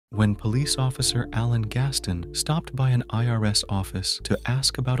When police officer Alan Gaston stopped by an IRS office to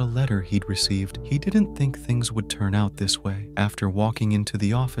ask about a letter he'd received, he didn't think things would turn out this way. After walking into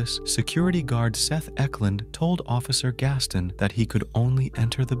the office, security guard Seth Eklund told Officer Gaston that he could only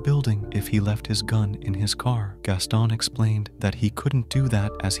enter the building if he left his gun in his car. Gaston explained that he couldn't do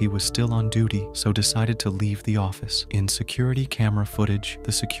that as he was still on duty, so decided to leave the office. In security camera footage,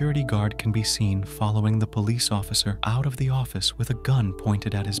 the security guard can be seen following the police officer out of the office with a gun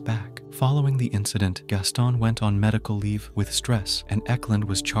pointed at his back. Following the incident, Gaston went on medical leave with stress, and Eklund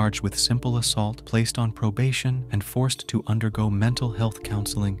was charged with simple assault, placed on probation, and forced to undergo mental health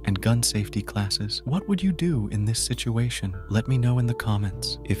counseling and gun safety classes. What would you do in this situation? Let me know in the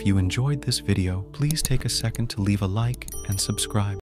comments. If you enjoyed this video, please take a second to leave a like and subscribe.